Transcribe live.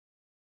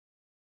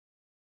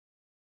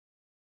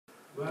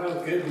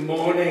Well, good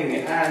morning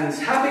and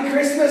happy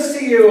Christmas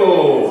to you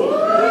all!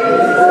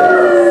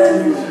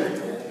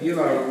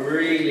 You are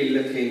really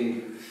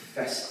looking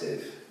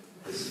festive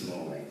this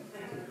morning.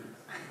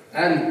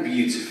 And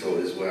beautiful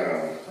as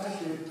well.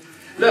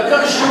 Look, I've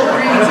got a short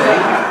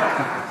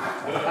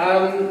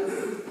reading.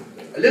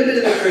 A little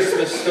bit of a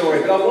Christmas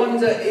story, but I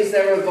wonder, is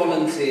there a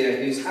volunteer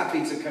who's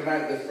happy to come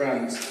out the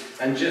front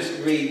and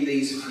just read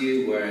these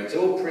few words,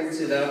 all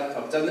printed up?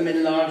 I've done them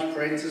in large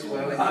print as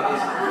well, in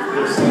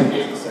case.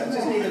 So I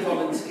just need a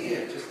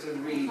volunteer just to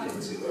read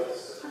it to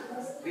us.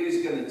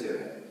 Who's going to do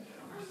it?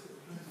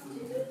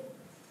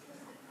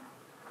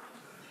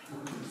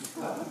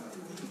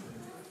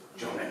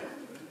 Johnny.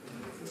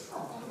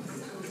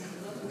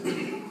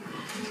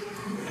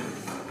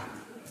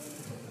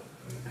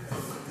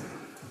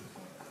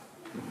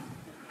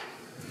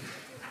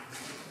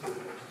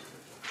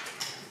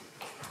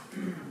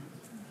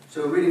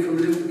 So we're reading from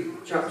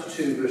Luke chapter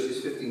 2,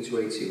 verses 15 to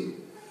 18.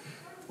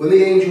 When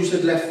the angels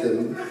had left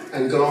them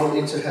and gone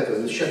into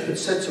heaven, the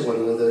shepherds said to one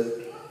another,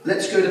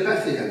 "Let's go to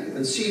Bethlehem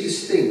and see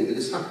this thing that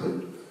has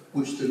happened,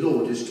 which the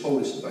Lord has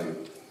told us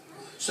about."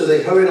 So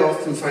they hurried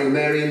off and found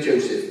Mary and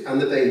Joseph and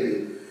the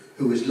baby,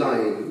 who was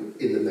lying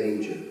in the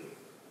manger.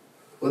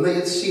 When they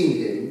had seen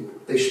him,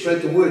 they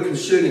spread the word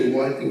concerning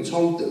what had been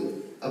told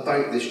them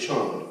about this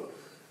child,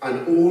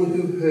 and all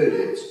who heard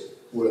it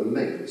were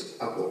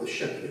amazed at what the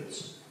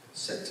shepherds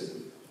said to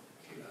them.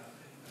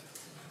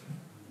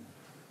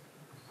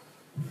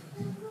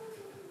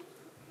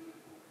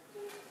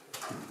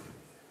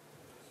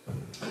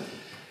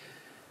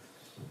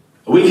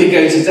 A week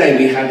ago today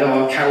we had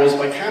our carols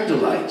by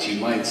candlelight. You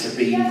might have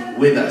been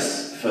with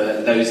us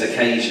for those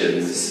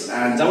occasions.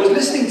 And I was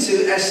listening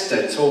to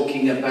Esther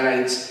talking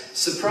about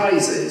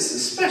surprises,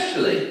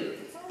 especially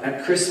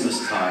at Christmas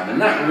time,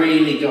 and that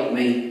really got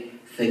me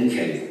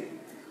thinking.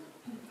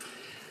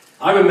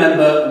 I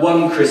remember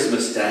one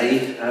Christmas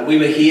day, we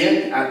were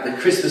here at the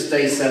Christmas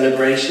Day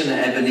celebration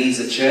at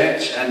Ebenezer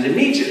Church, and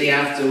immediately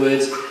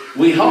afterwards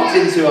we hopped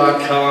into our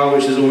car,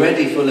 which was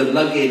already full of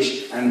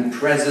luggage and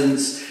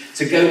presents,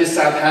 to go to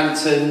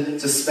Southampton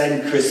to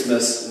spend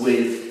Christmas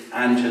with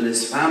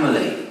Angela's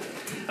family.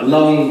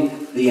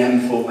 Along the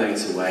M4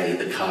 motorway,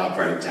 the car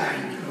broke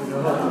down.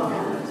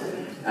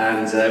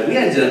 And we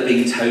ended up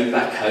being towed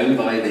back home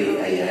by the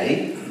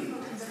AA.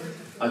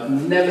 I've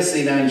never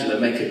seen Angela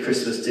make a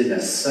Christmas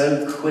dinner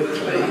so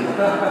quickly.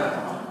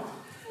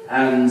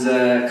 And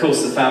of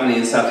course the family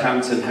in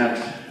Southampton had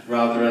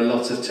rather a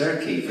lot of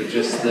turkey for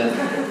just the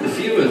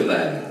few of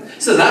them.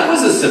 So that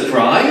was a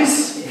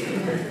surprise.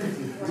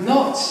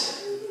 Not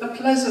a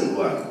pleasant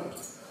one.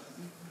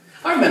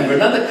 I remember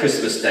another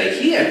Christmas day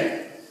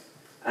here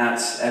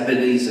at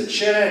Ebenezer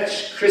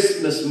Church,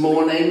 Christmas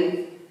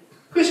morning.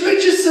 Chris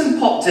Richardson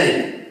popped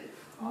in.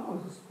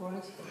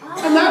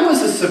 And that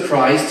was a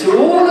surprise to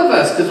all of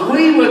us, because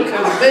we were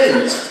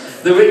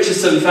convinced the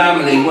Richardson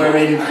family were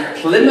in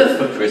Plymouth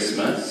for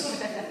Christmas.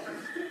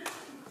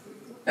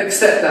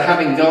 Except that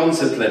having gone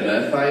to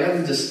Plymouth, I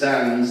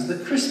understand the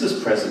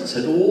Christmas presents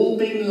had all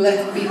been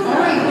left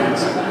behind.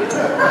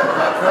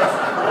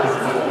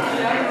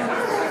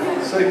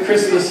 So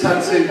Christmas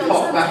had to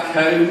pop back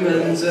home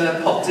and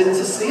popped in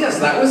to see us.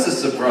 That was a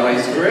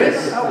surprise,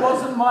 Chris. That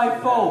wasn't my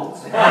fault.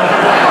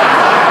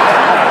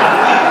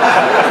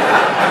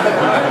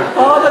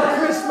 Father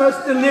Christmas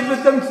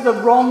delivered them to the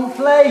wrong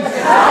place.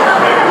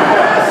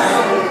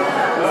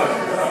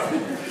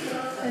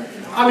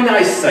 I mean,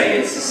 I say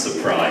it's a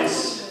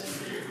surprise,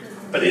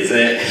 but is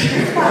it?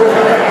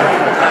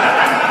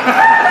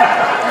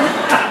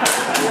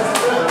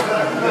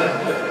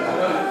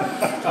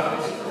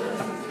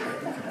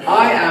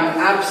 I am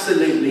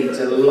absolutely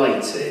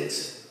delighted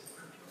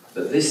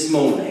that this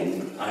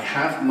morning I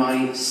have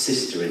my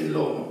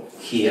sister-in-law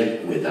here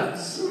with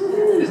us.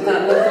 Isn't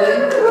that lovely?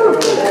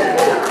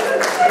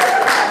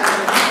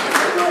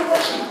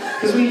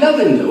 Because we love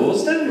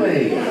in-laws, don't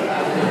we?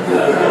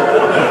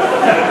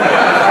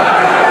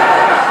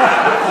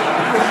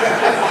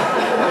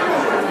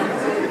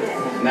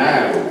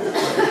 Now,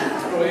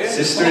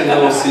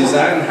 sister-in-law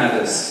Suzanne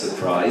had a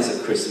surprise, a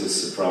Christmas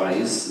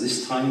surprise,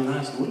 this time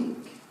last week.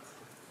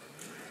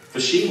 For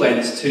she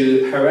went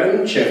to her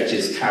own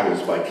church's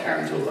carols by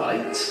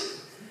candlelight,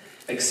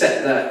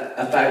 except that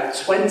about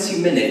 20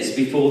 minutes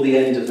before the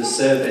end of the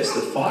service,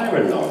 the fire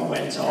alarm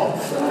went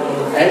off.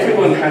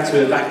 Everyone had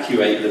to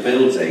evacuate the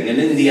building, and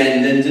in the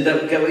end ended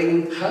up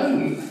going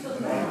home.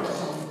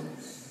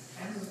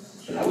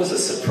 That was a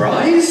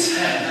surprise.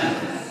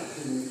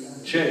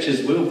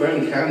 Churches will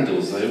burn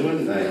candles though,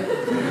 won't they?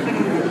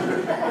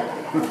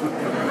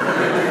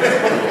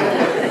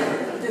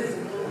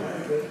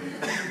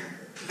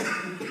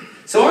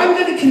 So I'm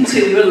going to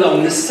continue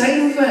along the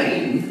same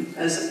vein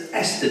as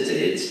Esther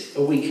did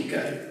a week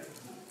ago.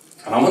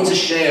 And I want to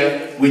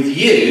share with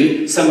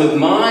you some of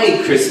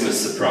my Christmas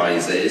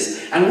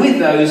surprises, and with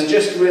those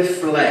just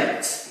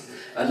reflect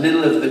a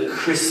little of the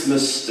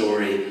Christmas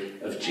story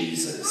of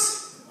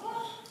Jesus.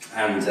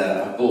 And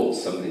I brought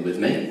something with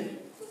me.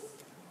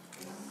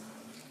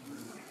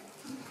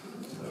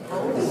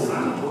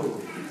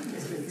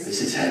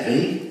 This is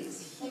heavy.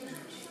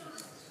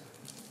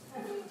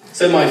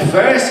 So my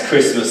first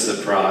Christmas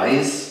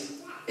surprise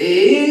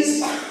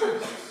is...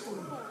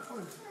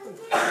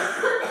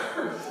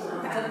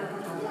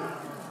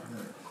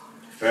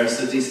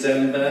 First of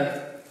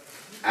December,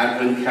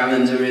 Advent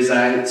calendar is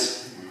out,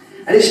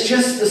 and it's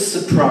just the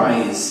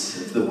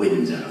surprise of the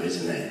window,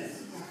 isn't it?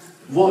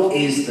 What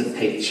is the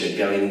picture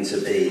going to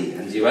be?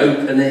 And you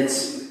open it,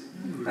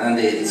 and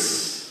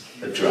it's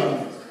a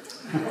drum.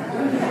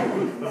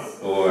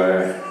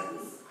 Or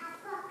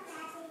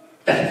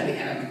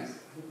Bethlehem.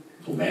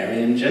 Or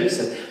Mary and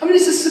Joseph. I mean,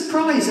 it's a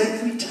surprise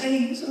every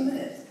day, isn't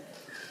it?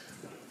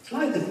 It's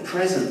like the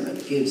present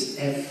that gives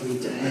every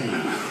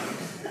day.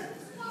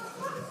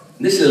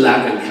 This little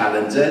Advent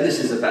calendar, this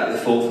is about the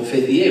 4th or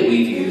 5th year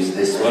we've used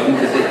this one,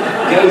 because it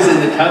goes in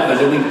the cupboard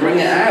and we bring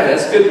it out.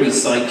 That's good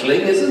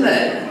recycling, isn't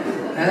it?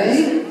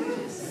 Hey?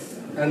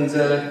 And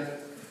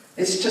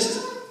it's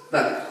just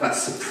that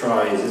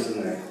surprise,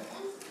 isn't it?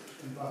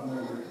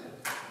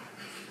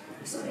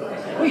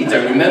 Well, you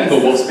don't remember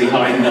what's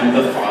behind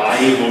number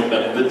 5 or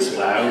number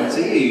 12,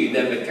 do you? You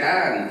never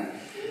can.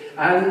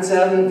 And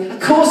of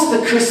course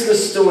the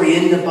Christmas story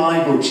in the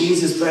Bible,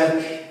 Jesus'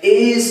 birth,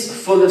 is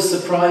full of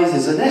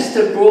surprises. And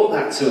Esther brought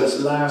that to us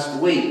last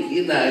week.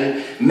 You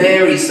know,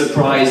 Mary's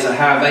surprised to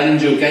have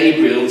Angel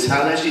Gabriel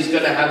tell her she's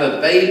going to have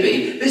a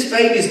baby. This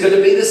baby's going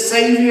to be the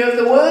saviour of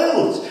the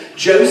world.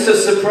 Joseph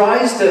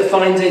surprised at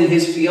finding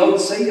his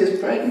fiancée is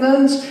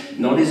pregnant,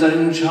 not his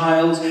own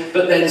child,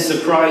 but then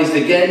surprised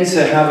again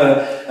to have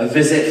a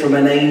visit from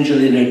an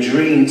angel in a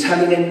dream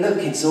telling him, look,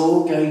 it's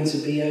all going to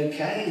be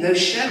okay. Those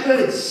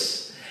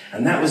shepherds.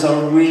 And that was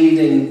our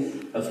reading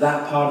of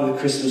that part of the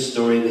Christmas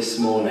story this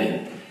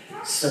morning.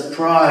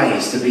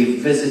 Surprised to be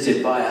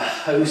visited by a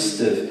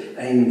host of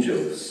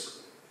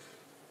angels.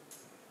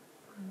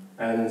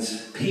 And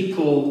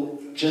people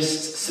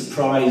just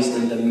surprised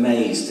and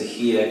amazed to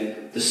hear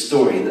the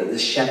story that the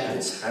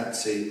shepherds had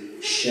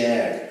to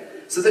share.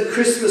 So the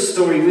Christmas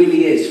story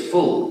really is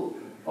full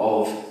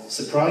of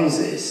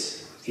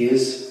surprises.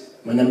 Here's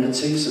my number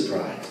 2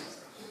 surprise.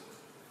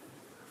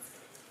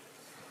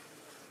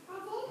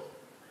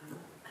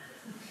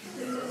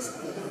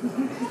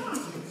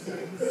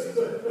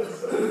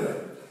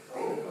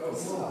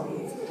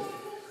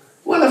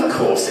 Well, of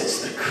course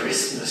it's the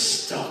Christmas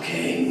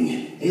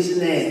stocking,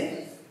 isn't it?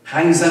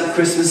 Hangs up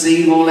Christmas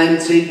Eve all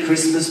empty,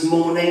 Christmas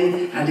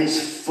morning, and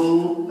it's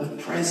full of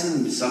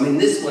presents. I mean,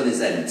 this one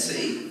is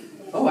empty.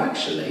 Oh,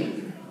 actually,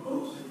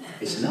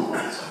 it's not.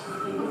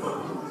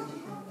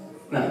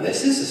 Now,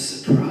 this is a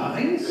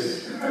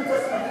surprise.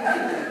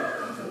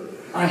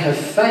 I have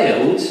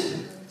failed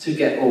to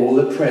get all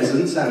the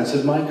presents out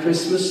of my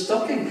Christmas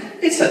stocking.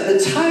 It's at the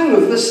toe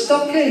of the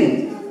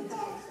stocking.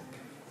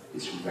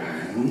 It's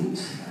round.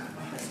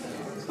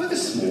 It's like a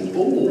small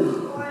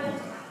ball.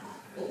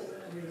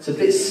 It's a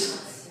bit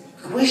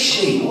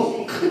squishy.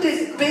 What could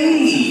it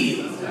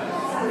be?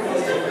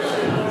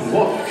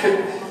 What could...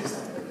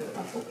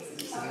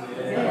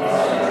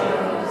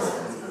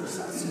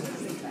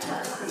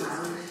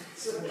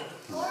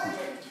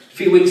 A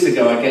few weeks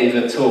ago I gave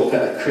a talk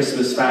at a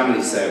Christmas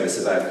family service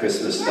about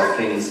Christmas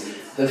stockings.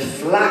 The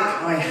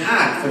flack I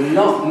had for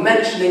not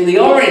mentioning the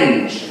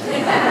orange.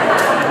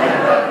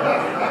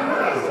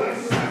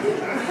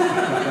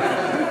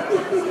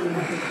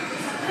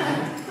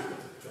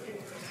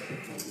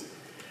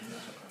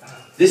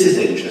 This is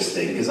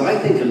interesting because I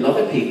think a lot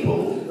of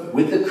people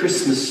with the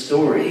Christmas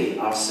story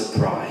are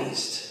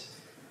surprised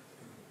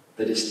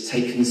that it's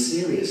taken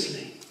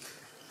seriously.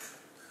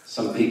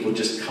 Some people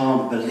just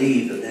can't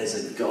believe that there's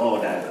a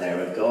God out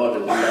there, a God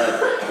of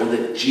love, or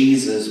that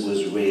Jesus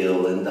was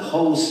real. And the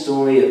whole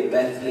story of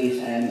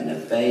Bethlehem and a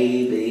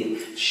baby,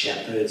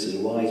 shepherds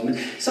and wise men.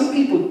 Some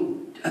people,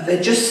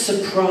 they're just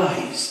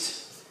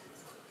surprised.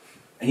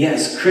 And yet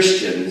as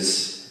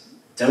Christians,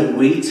 don't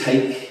we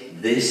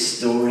take this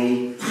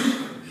story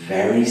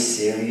very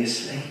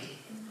seriously?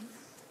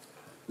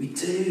 We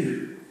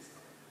do.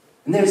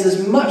 And there's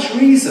as much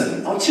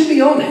reason, to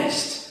be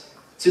honest,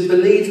 to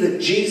believe that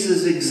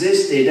Jesus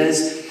existed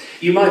as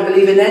you might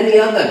believe in any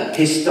other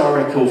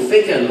historical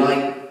figure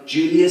like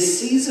Julius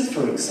Caesar,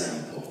 for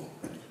example.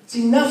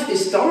 There's enough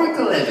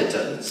historical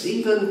evidence,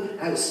 even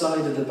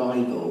outside of the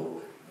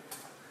Bible.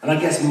 And I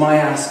guess my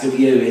ask of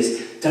you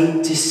is,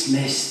 don't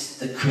dismiss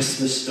the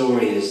Christmas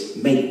story as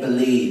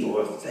make-believe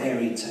or a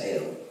fairy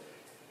tale.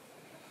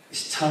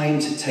 It's time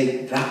to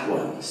take that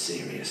one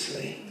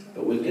seriously,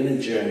 but we're going to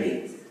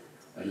journey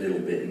a little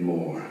bit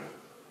more.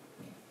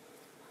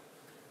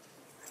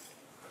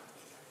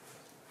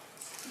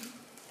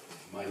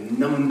 My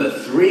number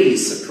 3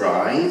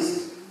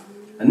 surprise,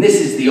 and this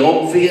is the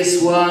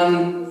obvious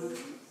one,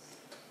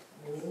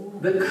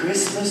 the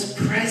Christmas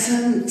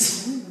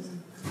present.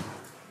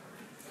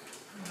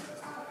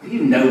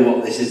 You know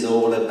what this is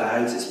all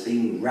about. It's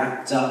being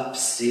wrapped up,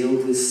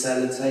 sealed with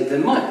sellotape. There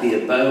might be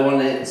a bow on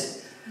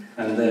it,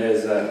 and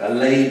there's a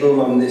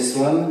label on this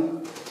one.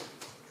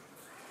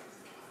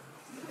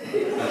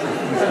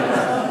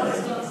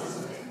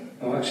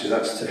 Oh, actually,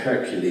 that's to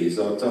Hercules,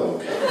 our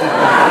dog.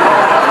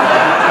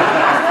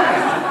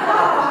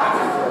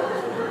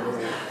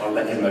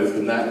 him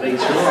open that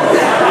later on.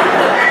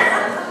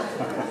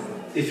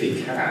 If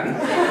he can.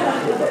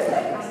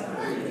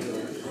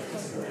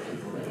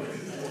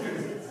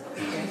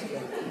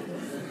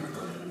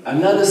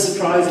 Another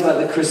surprise about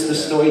the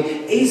Christmas story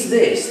is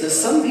this, that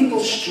some people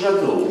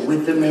struggle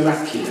with the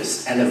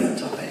miraculous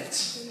element of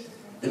it.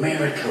 The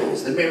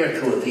miracles, the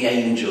miracle of the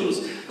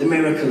angels, the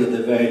miracle of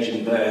the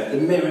virgin birth, the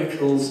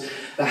miracles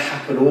that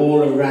happen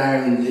all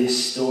around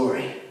this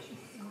story.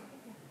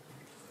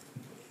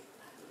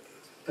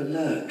 But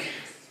look,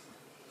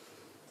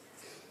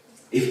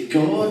 if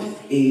God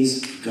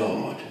is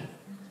God,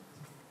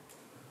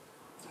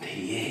 and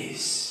he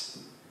is,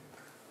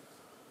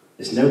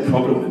 there's no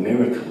problem with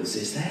miracles,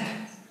 is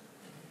there?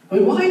 I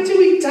mean, why do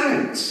we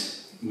doubt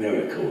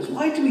miracles?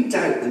 Why do we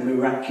doubt the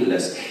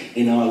miraculous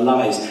in our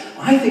lives?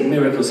 I think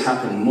miracles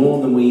happen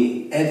more than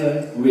we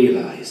ever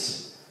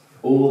realise,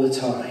 all the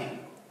time.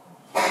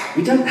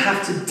 We don't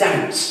have to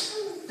doubt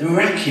the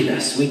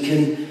miraculous. We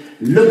can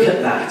look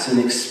at that and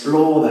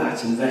explore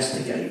that,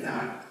 investigate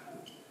that.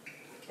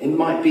 It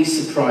might be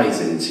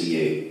surprising to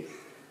you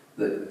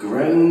that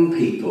grown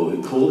people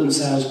who call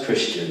themselves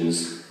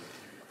Christians,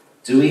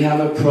 do we have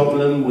a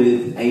problem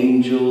with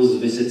angels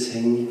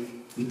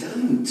visiting? We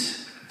don't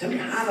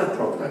have a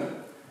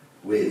problem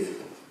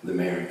with the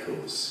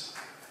miracles.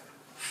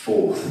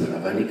 Fourth, and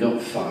I've only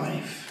got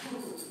 5.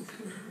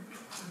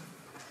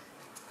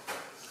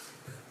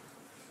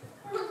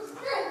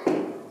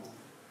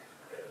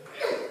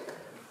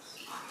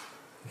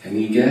 Can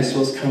you guess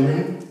what's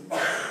coming?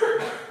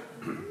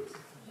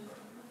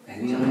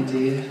 Any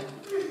idea?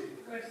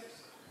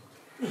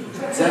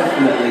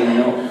 Definitely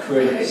not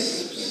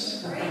crisps.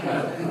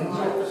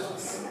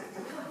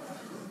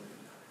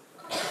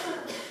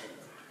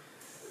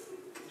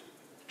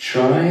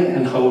 Try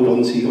and hold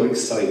on to your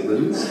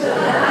excitement.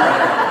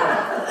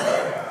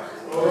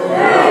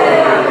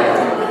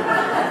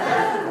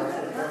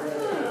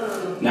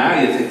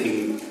 Now you're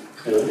thinking,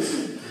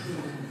 course.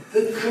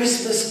 The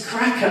Christmas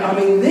cracker. I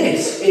mean,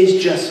 this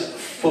is just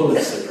full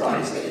of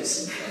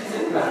surprises.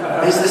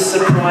 There's the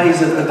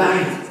surprise of the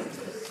bag.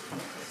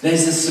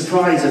 There's the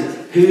surprise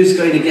of who's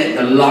going to get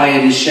the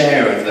lion's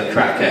share of the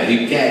cracker,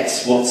 who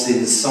gets what's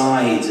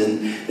inside,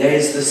 and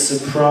there's the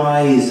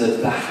surprise of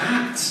the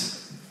hat.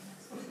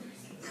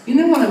 You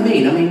know what I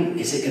mean?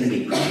 Is it going to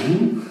be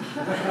green?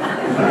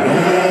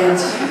 Red?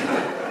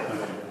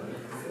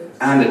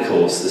 And of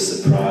course, the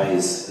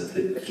surprise of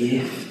the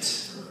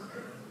gift.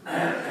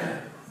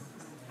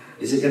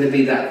 Is it going to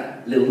be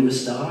that little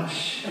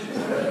moustache?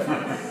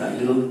 That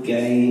little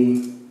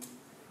game?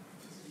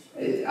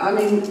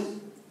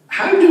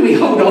 How do we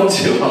hold on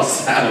to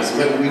ourselves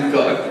when we've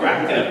got a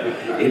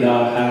cracker in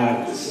our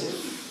hands?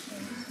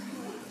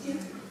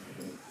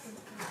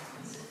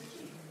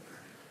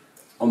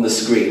 On the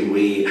screen,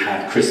 we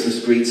had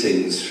Christmas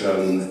greetings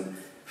from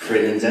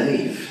Frin and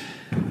Dave.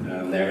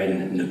 They're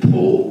in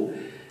Nepal.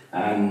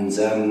 And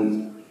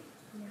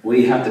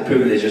we had the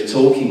privilege of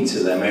talking to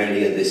them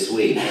earlier this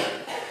week.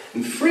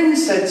 And Frin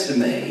said to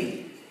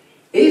me,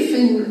 if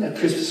in a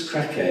Christmas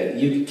cracker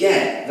you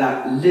get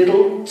that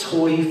little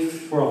toy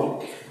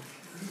frog,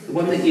 the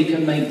one that you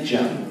can make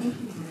jump,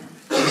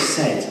 she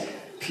said,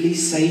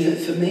 please save it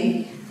for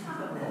me.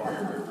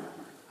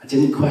 I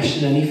didn't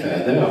question any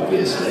further,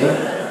 obviously.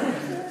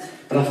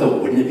 But I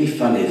thought, wouldn't it be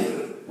fun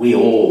if we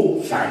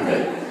all found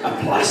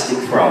a plastic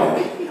frog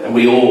and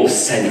we all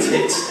sent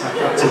it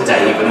to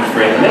Dave and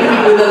Frin,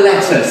 maybe with a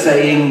letter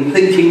saying,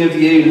 thinking of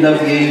you,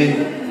 love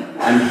you,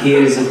 and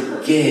here's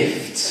a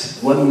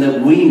gift, one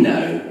that we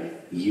know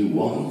you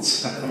want.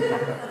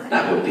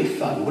 That would be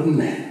fun,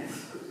 wouldn't it?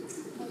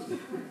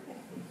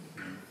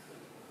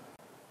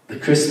 The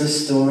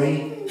Christmas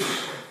story,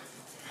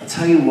 I'll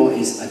tell you what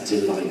is a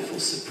delightful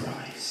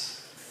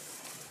surprise,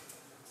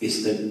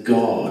 is that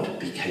God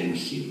became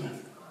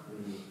human.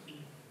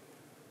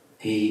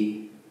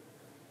 He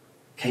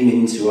came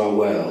into our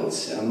world,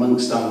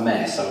 amongst our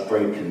mess, our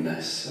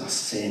brokenness, our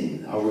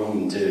sin, our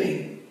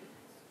wrongdoing,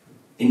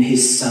 in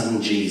his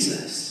Son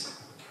Jesus,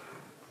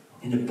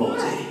 in a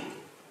body,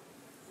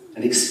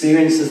 and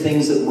experienced the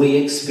things that we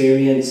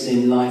experienced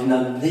in life.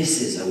 Now,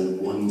 this is a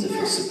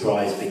wonderful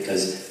surprise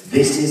because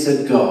this is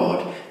a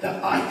God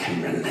that I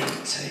can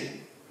relate to.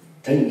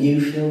 Don't you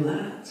feel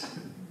that?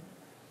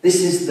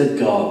 This is the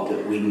God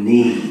that we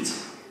need.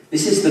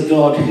 This is the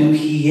God who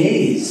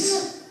he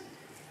is.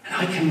 And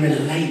I can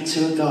relate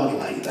to a God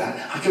like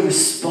that. I can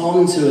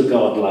respond to a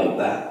God like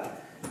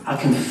that. I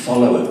can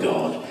follow a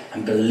God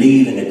and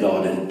believe in a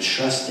God and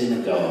trust in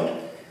a God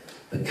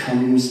that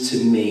comes to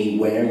me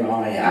where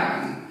I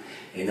am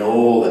in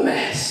all the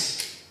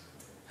mess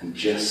and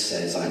just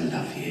says, I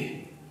love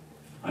you.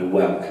 I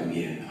welcome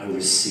you. I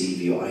receive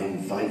you. I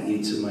invite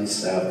you to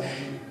myself.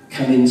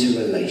 Come into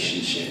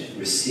relationship.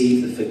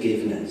 Receive the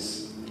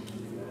forgiveness.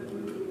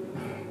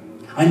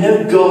 I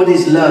know God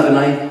is love and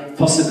I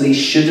possibly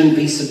shouldn't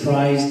be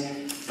surprised,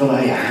 but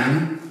I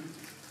am.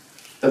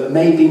 But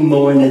maybe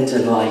more in a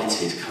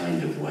delighted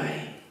kind of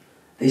way.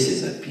 This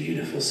is a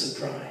beautiful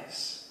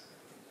surprise.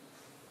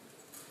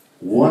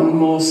 One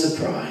more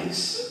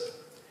surprise,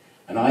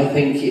 And I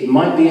think it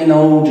might be an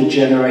older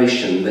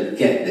generation that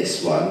get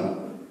this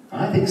one.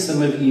 I think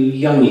some of you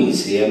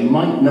youngies here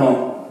might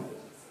not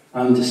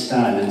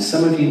understand, and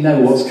some of you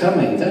know what's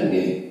coming, don't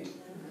you?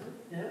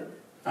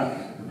 Oh,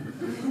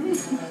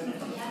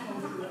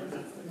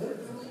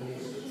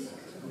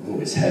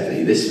 it's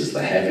heavy. This was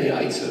the heavy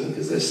item,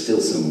 because there's still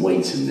some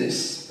weight in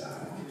this.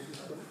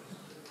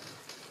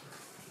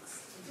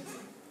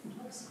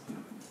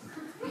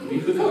 Have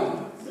you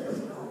forgotten?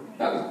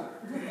 Oh.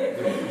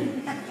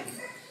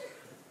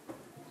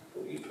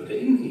 You put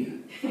it in here.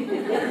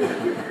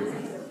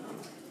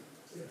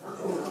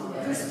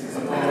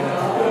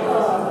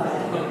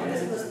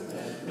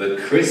 The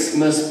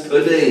Christmas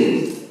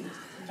pudding.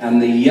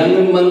 And the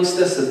young amongst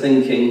us are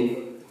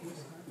thinking,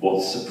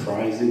 what's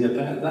surprising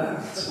about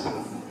that?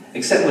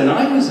 Except when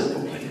I was a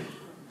boy,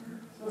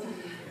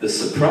 the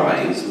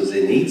surprise was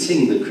in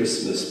eating the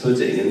Christmas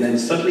pudding and then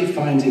suddenly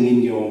finding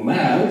in your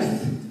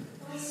mouth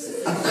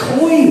a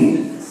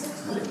coin.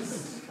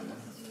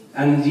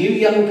 And you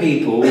young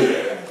people,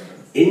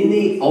 in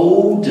the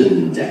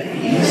olden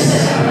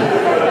days,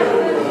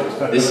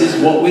 this is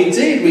what we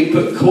did. We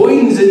put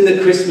coins in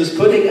the Christmas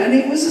pudding and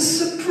it was a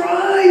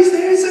surprise.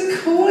 There's a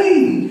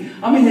coin.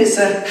 I mean, it's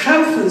a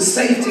health and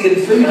safety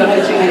and food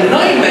hygiene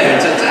nightmare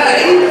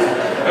today.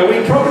 And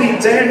we probably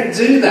don't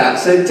do that,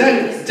 so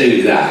don't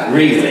do that,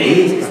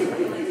 really.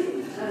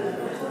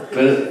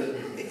 But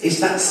it's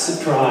that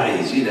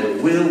surprise, you know,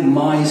 will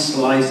my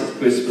slice of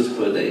Christmas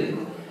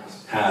pudding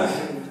have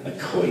a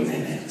coin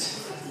in it?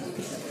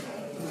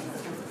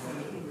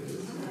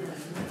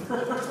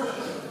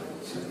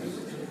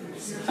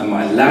 And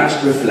my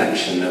last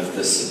reflection of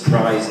the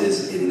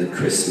surprises in the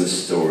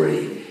Christmas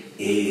story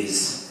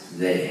is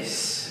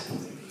this.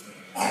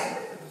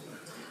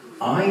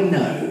 I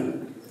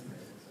know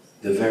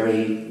the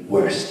very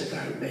worst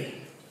about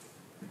me.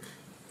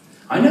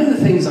 I know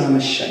the things I'm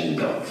ashamed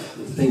of,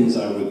 the things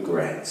I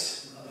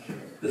regret,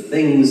 the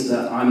things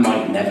that I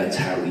might never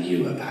tell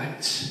you about.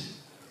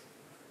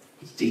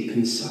 It's deep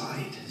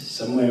inside,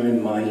 somewhere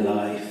in my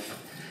life,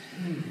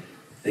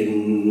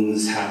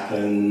 things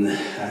happen,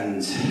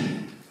 and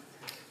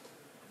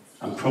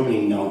I'm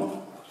probably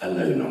not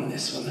alone on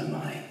this one, am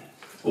I?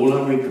 All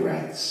our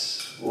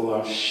regrets, all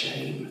our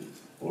shame,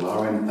 all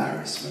our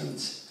embarrassment,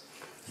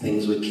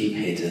 things we keep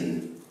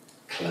hidden,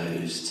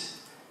 closed.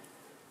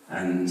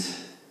 And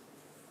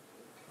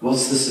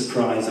what's the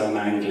surprise I'm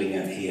angling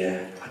at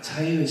here? I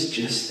tell you, it's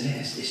just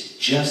this. It's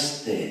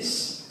just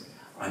this.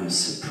 I'm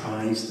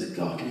surprised that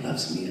God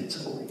loves me at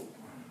all.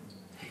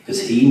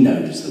 Because he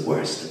knows the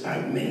worst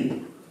about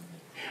me.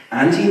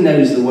 And he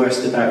knows the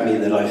worst about me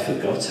that I've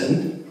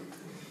forgotten.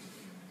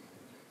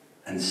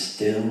 And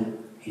still,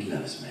 he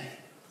loves me.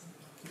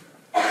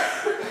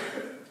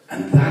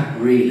 And that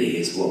really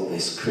is what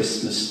this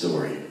Christmas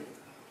story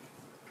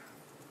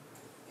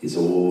is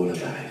all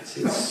about.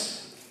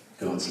 It's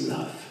God's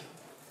love.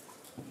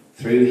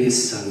 Through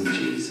his son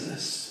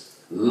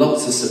Jesus.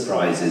 Lots of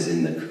surprises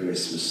in the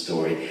Christmas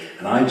story.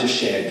 And I just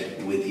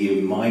shared with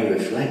you my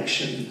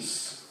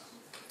reflections.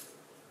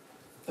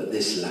 But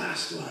this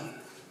last one.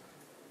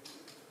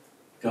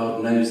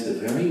 God knows the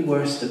very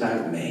worst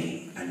about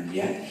me, and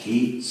yet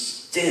he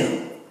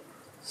still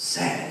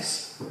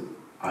says,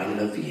 I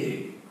love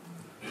you.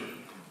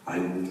 I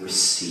will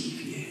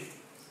receive you.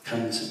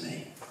 Come to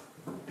me.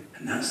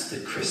 And that's the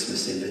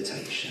Christmas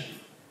invitation.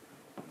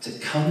 To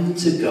come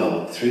to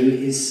God through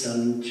his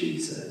son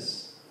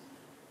Jesus.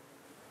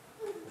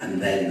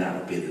 And then that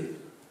will be the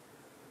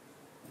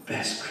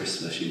best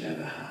Christmas you've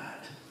ever had.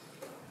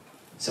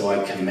 So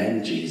I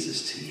commend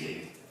Jesus to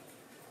you.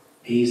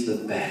 He's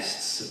the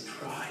best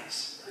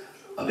surprise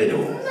of it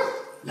all.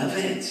 Love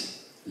it.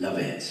 Love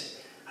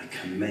it. I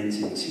commend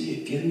him to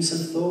you. Give him some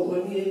thought,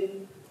 won't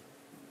you?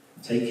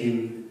 Take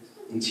him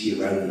into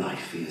your own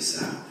life for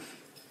yourself.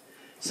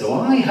 So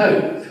I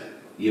hope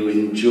you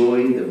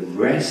enjoy the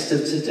rest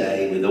of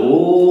today with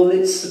all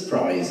its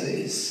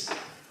surprises.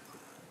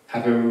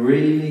 Have a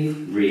really,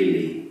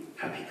 really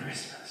happy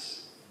Christmas.